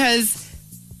 because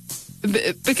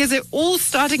they're all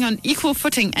starting on equal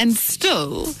footing, and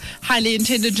still highly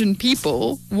intelligent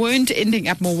people weren't ending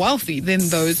up more wealthy than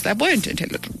those that weren't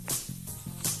intelligent.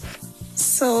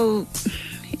 So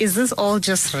is this all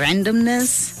just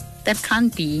randomness? That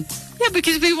can't be. Yeah,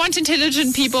 because we want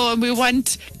intelligent people and we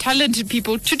want talented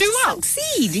people to do well.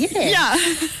 Succeed, yeah.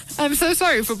 Yeah. I'm so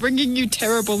sorry for bringing you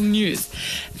terrible news.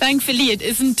 Thankfully, it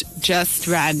isn't just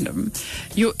random.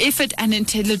 Your effort and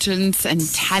intelligence and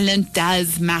talent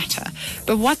does matter.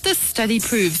 But what this study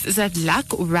proves is that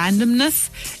luck or randomness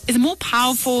is more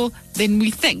powerful than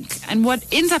we think. And what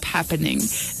ends up happening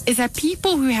is that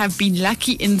people who have been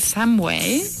lucky in some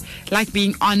way, like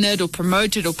being honored or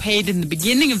promoted or paid in the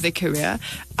beginning of their career,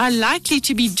 are likely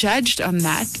to be judged on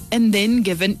that and then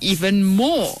given even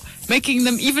more, making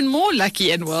them even more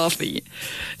lucky and wealthy.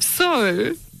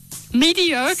 So,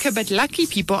 mediocre but lucky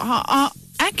people are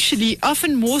actually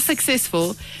often more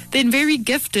successful than very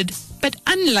gifted but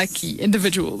unlucky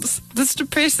individuals. This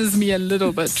depresses me a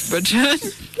little bit, Bridget.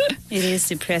 It is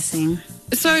depressing.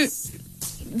 So,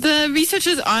 the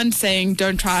researchers aren't saying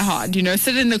don't try hard,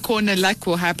 sit in the corner, luck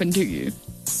will happen to you.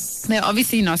 They're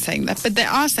obviously not saying that, but they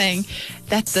are saying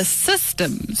that the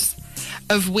systems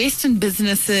of Western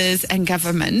businesses and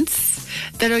governments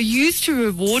that are used to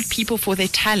reward people for their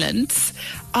talents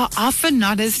are often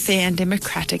not as fair and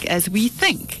democratic as we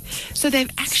think. So they've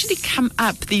actually come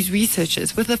up, these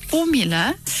researchers, with a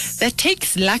formula that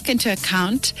takes luck into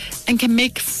account and can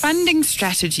make funding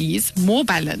strategies more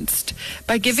balanced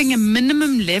by giving a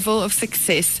minimum level of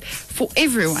success for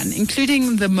everyone,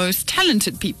 including the most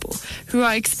talented people, who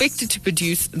are expected to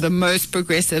produce the most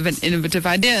progressive and innovative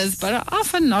ideas, but are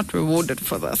often not rewarded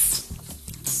for this.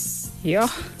 Yeah,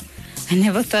 I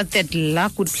never thought that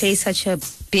luck would play such a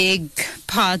big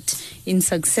part in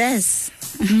success.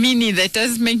 Me neither. It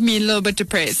does make me a little bit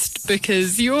depressed,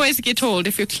 because you always get told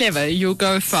if you're clever, you'll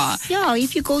go far. Yeah,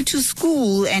 if you go to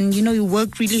school and, you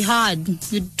work really hard,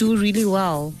 you do really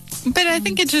well. But I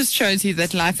think it just shows you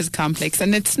that life is complex,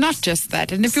 and it's not just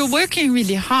that. And if you're working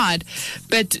really hard,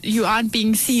 but you aren't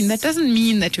being seen, that doesn't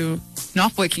mean that you're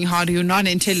not working hard or you're not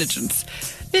intelligent.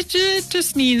 It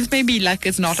just means maybe luck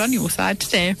is not on your side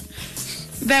today.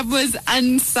 That was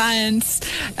Unscience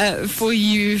for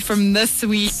you from this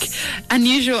week.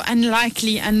 Unusual,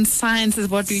 unlikely, Unscience is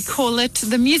what we call it.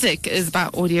 The music is by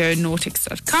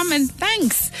audionautics.com. And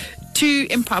thanks to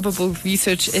Improbable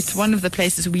Research. It's one of the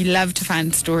places we love to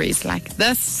find stories like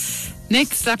this.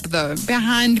 Next up, though,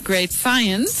 behind great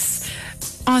science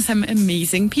are some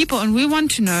amazing people, and we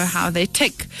want to know how they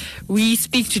tick. We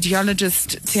speak to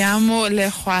geologist Tiamo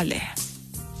Lehwale.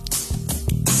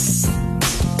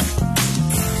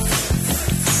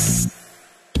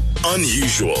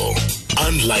 Unusual,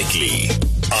 unlikely,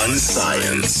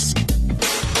 unscience.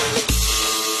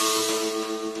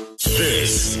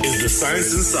 This is The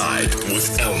Science Inside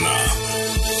with Elna.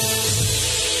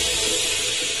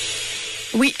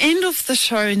 We end off the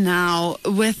show now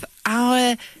with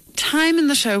our time in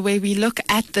the show where we look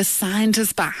at the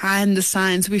scientists behind the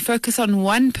science. We focus on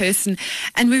one person,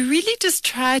 and we really just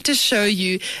try to show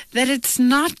you that it's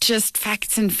not just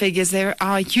facts and figures. There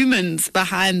are humans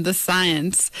behind the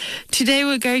science. Today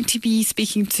we're going to be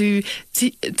speaking to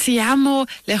Tiamo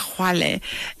Lehwale,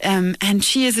 and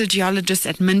she is a geologist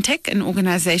at Mintech, an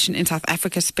organization in South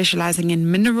Africa specializing in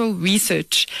mineral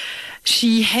research.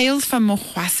 She hails from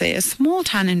Mohwase, a small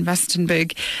town in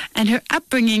Rustenburg, and her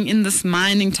upbringing in this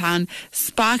mining town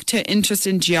sparked her interest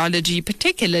in geology,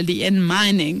 particularly in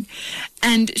mining.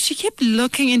 And she kept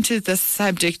looking into this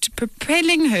subject,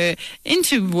 propelling her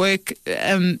into work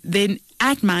then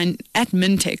at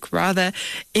Mintech,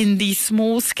 in the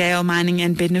small-scale mining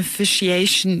and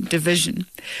beneficiation division.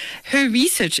 Her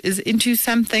research is into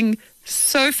something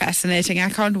so fascinating. I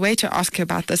can't wait to ask her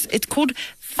about this. It's called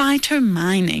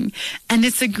phytomining, and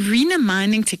it's a greener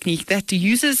mining technique that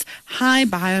uses high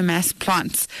biomass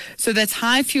plants. So that's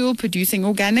high fuel producing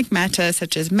organic matter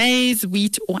such as maize,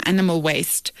 wheat, or animal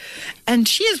waste. And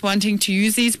she is wanting to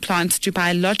use these plants to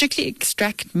biologically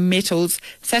extract metals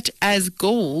such as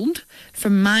gold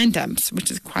from mine dumps,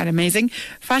 which is quite amazing.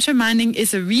 Phytomining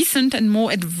is a recent and more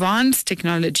advanced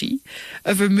technology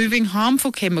of removing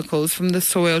harmful chemicals from the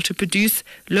soil to produce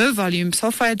low-volume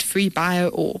sulfide-free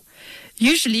bio-ore.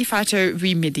 Usually,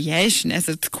 phytoremediation, as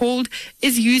it's called,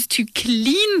 is used to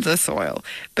clean the soil,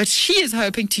 but she is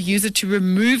hoping to use it to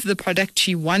remove the product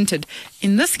she wanted.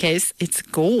 In this case, it's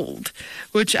gold,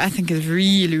 which I think is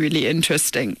really, really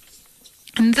interesting.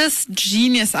 And this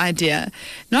genius idea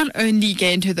not only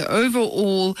gained her the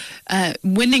overall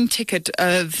winning ticket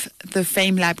of the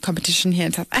FameLab competition here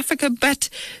in South Africa, but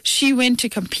she went to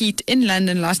compete in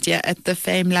London last year at the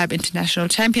FameLab International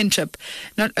Championship.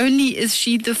 Not only is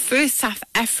she the first South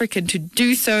African to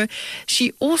do so,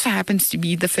 she also happens to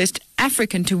be the first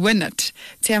African to win it.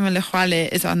 Tiamo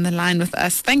Lehwale is on the line with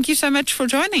us. Thank you so much for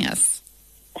joining us.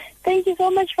 Thank you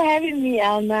so much for having me,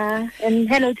 Alma, and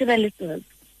hello to the listeners.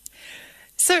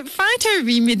 So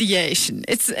phytoremediation,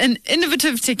 it's an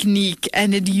innovative technique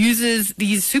and it uses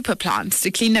these super plants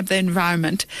to clean up the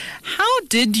environment. How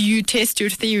did you test your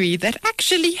theory that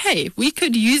actually, hey, we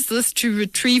could use this to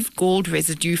retrieve gold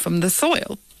residue from the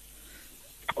soil?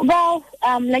 Well,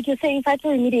 like you're saying,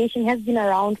 phytoremediation has been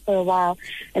around for a while,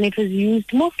 and it was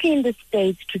used mostly in the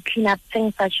States to clean up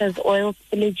things such as oil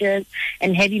spillages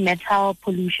and heavy metal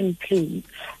pollution plumes.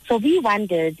 So we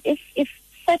wondered if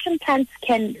certain plants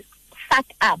can suck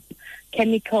up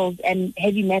chemicals and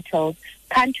heavy metals,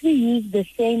 can't we use the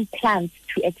same plants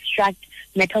to extract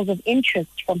metals of interest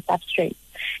from substrates?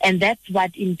 And that's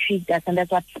what intrigued us, and that's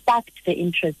what sparked the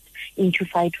interest into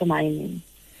phytomining.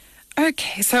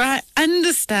 Okay, so I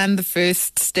understand the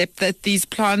first step, that these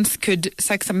plants could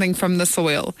suck something from the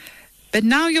soil. But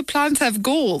now your plants have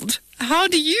gold. How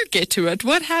do you get to it?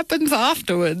 What happens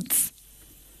afterwards?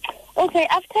 Okay,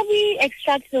 after we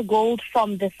extract the gold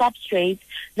from the substrate,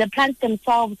 the plants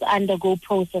themselves undergo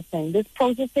processing. This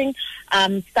processing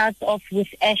starts off with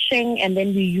ashing, and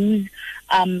then we use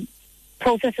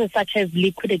processes such as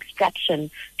liquid extraction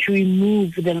to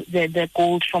remove the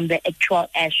gold from the actual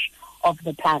ash of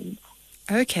the plant.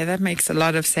 Okay, that makes a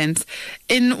lot of sense.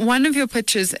 In one of your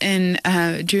pictures during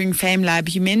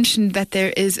FameLab, you mentioned that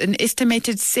there is an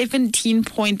estimated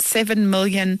 17.7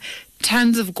 million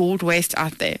tons of gold waste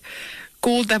out there.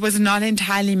 Gold that was not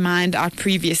entirely mined out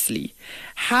previously.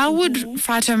 How would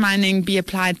phytomining be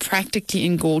applied practically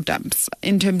in gold dumps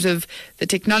in terms of the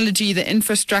technology, the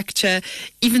infrastructure,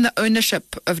 even the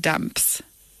ownership of dumps?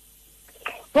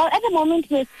 Well, at the moment,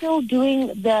 we're still doing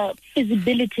the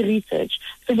feasibility research.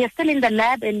 So we're still in the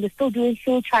lab and we're still doing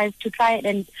field trials to try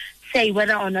and say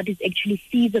whether or not it's actually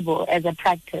feasible as a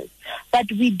practice. But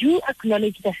we do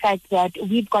acknowledge the fact that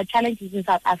we've got challenges in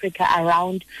South Africa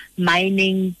around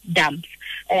mining dumps,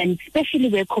 and especially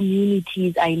where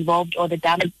communities are involved or the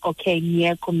dumps occur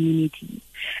near communities.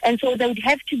 And so there would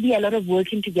have to be a lot of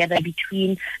working together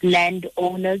between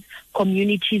landowners,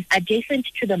 communities adjacent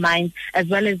to the mines, as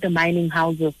well as the mining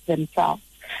houses themselves.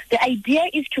 The idea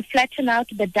is to flatten out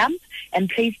the dump and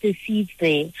place the seeds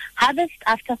there, harvest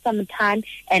after some time,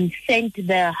 and send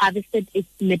the harvested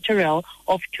material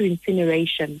off to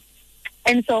incineration.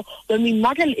 And so when we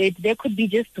model it, there could be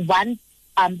just one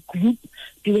group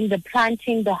doing the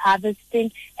planting, the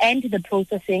harvesting, and the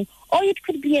processing Or it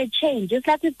could be a chain, just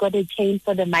like we've got a chain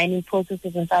for the mining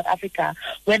processes in South Africa,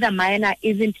 where the miner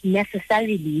isn't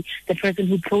necessarily the person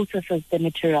who processes the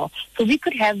material. So we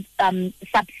could have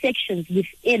subsections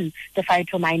within the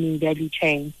phytomining value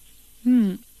chain.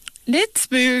 Let's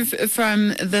move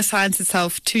from the science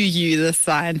itself to you, the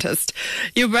scientist.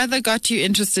 Your brother got you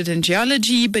interested in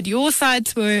geology, but your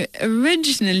sights were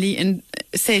originally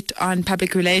set on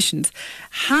public relations.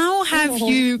 How have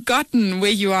you gotten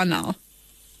where you are now?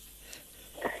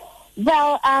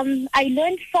 Well, I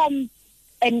learned from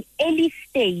an early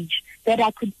stage that I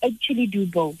could actually do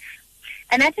both.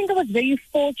 And I think I was very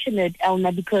fortunate,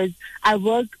 Elna, because I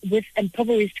work with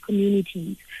impoverished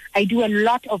communities. I do a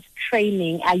lot of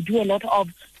training. I do a lot of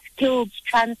skills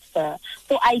transfer.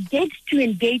 So I get to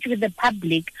engage with the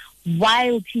public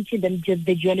while teaching them just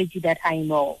the geology that I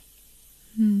know.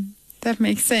 That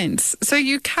makes sense. So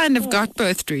you kind of got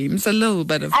both dreams, a little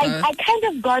bit of both. I kind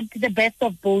of got the best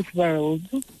of both worlds.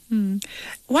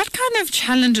 What kind of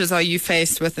challenges are you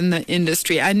faced with in the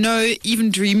industry? I know even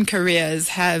dream careers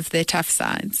have their tough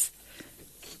sides.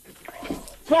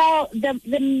 Well,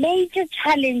 the major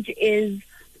challenge is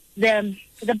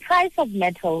the price of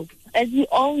metals. As we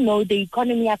all know, the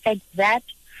economy affects that.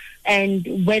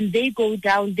 And when they go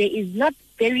down, there is not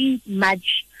very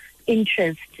much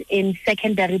interest in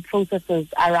secondary processes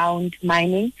around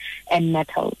mining and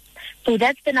metals. So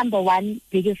that's the number one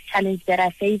biggest challenge that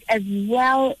I face, as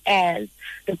well as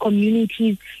the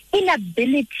community's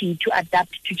inability to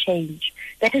adapt to change.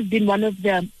 That has been one of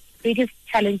the biggest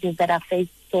challenges that I've faced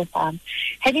so far.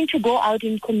 Having to go out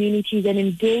in communities and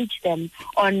engage them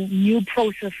on new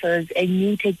processes and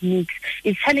new techniques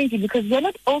is challenging because we're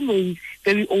not always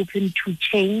very open to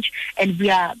change, and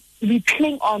we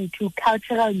cling on to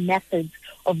cultural methods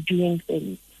of doing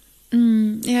things.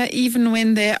 Yeah, even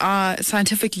when there are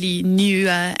scientifically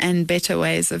newer and better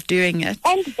ways of doing it.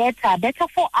 And better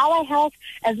for our health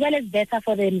as well as better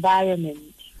for the environment.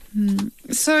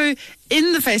 So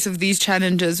in the face of these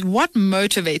challenges, what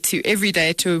motivates you every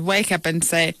day to wake up and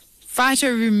say,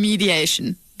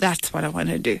 phytoremediation, that's what I want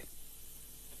to do?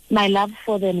 My love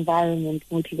for the environment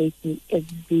motivates me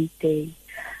every day.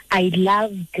 I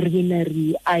love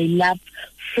greenery. I love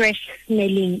fresh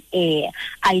smelling air.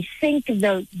 I think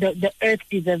the earth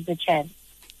deserves a chance.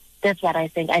 That's what I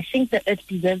think. I think the earth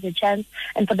deserves a chance,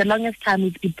 and for the longest time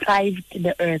we've deprived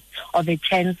the earth of a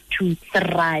chance to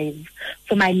thrive.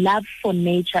 So my love for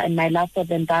nature and my love for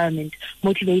the environment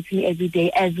motivates me every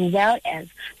day, as well as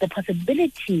the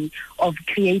possibility of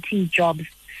creating jobs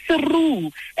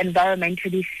through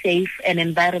environmentally safe and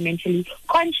environmentally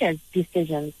conscious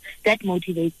decisions. That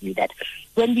motivates me. That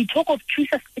when we talk of true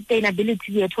sustainability,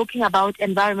 we are talking about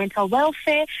environmental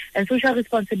welfare and social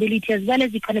responsibility as well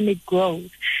as economic growth,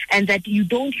 and that you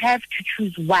don't have to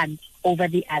choose one over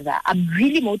the other. I'm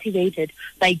really motivated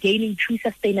by gaining true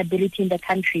sustainability in the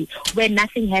country where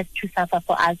nothing has to suffer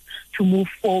for us to move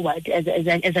forward as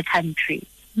a country.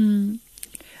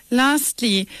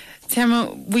 Lastly,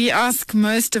 Tama, we ask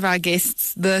most of our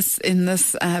guests this in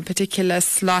this particular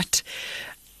slot.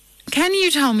 Can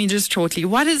you tell me just shortly,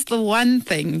 what is the one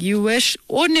thing you wish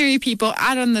ordinary people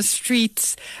out on the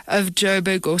streets of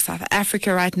Joburg or South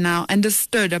Africa right now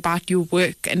understood about your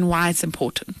work and why it's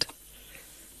important?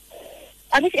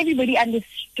 I wish everybody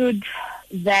understood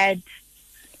that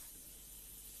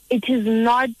it is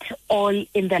not all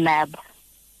in the lab.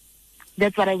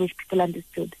 That's what I wish people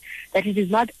understood. That it is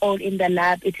not all in the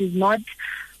lab. It is not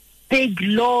big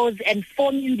laws and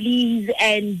formulas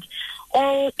and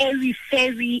all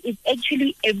airy-fairy. It's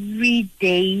actually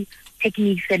everyday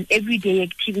techniques and everyday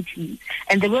activities.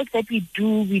 And the work that we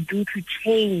do to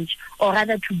change, or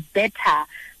rather to better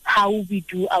how we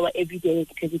do our everyday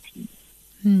activities.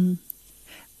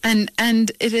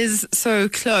 And it is so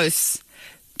close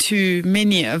to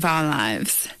many of our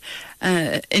lives.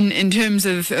 In terms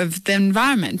of the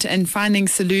environment and finding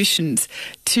solutions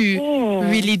to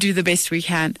really do the best we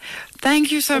can.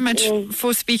 Thank you so much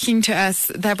for speaking to us.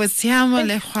 That was Siamo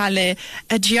Lehwale,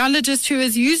 a geologist who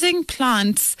is using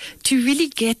plants to really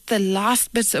get the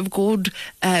last bits of gold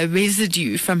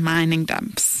residue from mining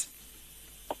dumps.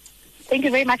 Thank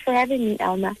you very much for having me,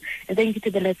 Alma, and thank you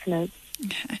to the listeners.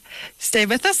 Stay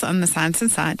with us on The Science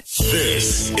Inside.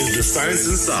 This is The Science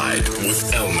Inside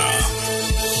with Elna.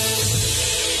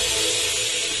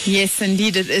 Yes,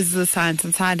 indeed, it is The Science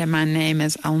Inside, and my name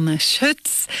is Elna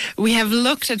Schutz. We have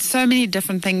looked at so many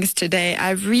different things today.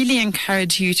 I really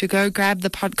encourage you to go grab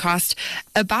the podcast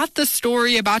about the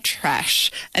story about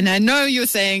trash. And I know you're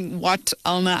saying, what,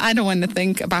 Elna? I don't want to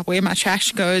think about where my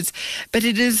trash goes, but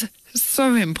it is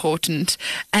so important.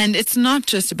 And it's not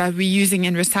just about reusing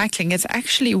and recycling. It's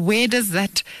actually, where does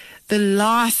that the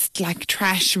last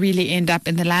trash really end up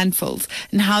in the landfills,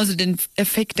 and how's it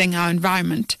affecting our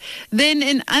environment? Then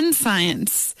in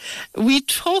Unscience, we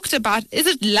talked about, is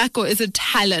it luck or is it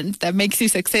talent that makes you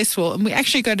successful? And we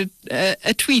actually got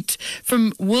a tweet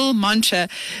from Will Moncher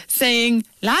saying,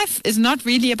 life is not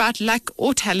really about luck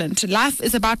or talent. Life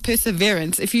is about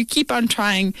perseverance. If you keep on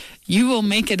trying, you will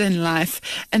make it in life.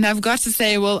 And I've got to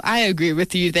say, well, I agree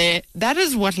with you there. That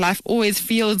is what life always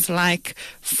feels like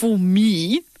for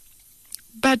me.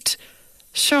 But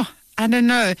sure, I don't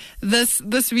know.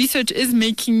 This research is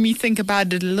making me think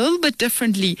about it a little bit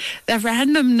differently. The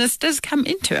randomness does come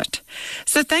into it.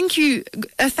 So thank you.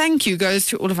 A thank you goes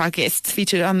to all of our guests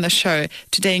featured on the show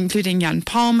today, including Jan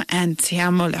Palm and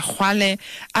Tsiamo Lehwale.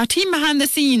 Our team behind the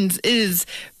scenes is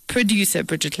producer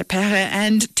Bridget Lepere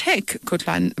and tech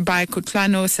by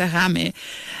Kutlano Serame.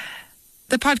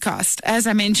 The podcast, as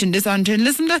I mentioned, is on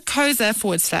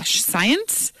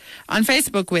journalism.coza/science. On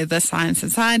Facebook, we're The Science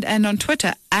Inside, and on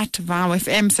Twitter,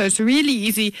 @VowFM. So it's really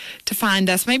easy to find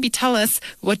us. Maybe tell us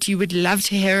what you would love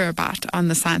to hear about on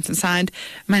The Science Inside.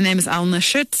 My name is Alna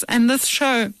Schütz, and this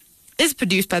show is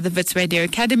produced by the Wits Radio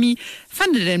Academy,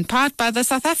 funded in part by the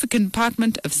South African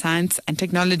Department of Science and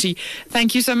Technology.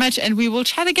 Thank you so much, and we will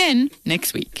chat again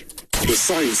next week. The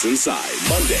Science Inside,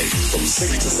 Monday from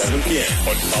 6 to 7 p.m.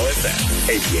 on VowFM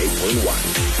 88.1.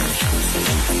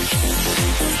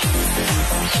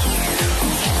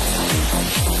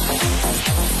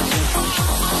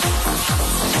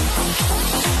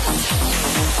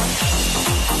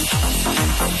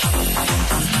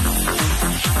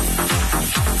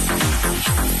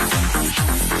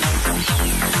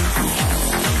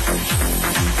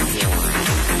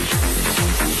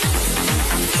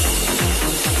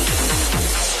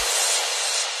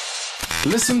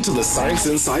 Listen to the Science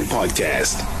Inside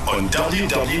podcast on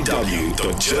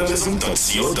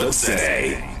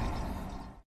www.journalism.co.za.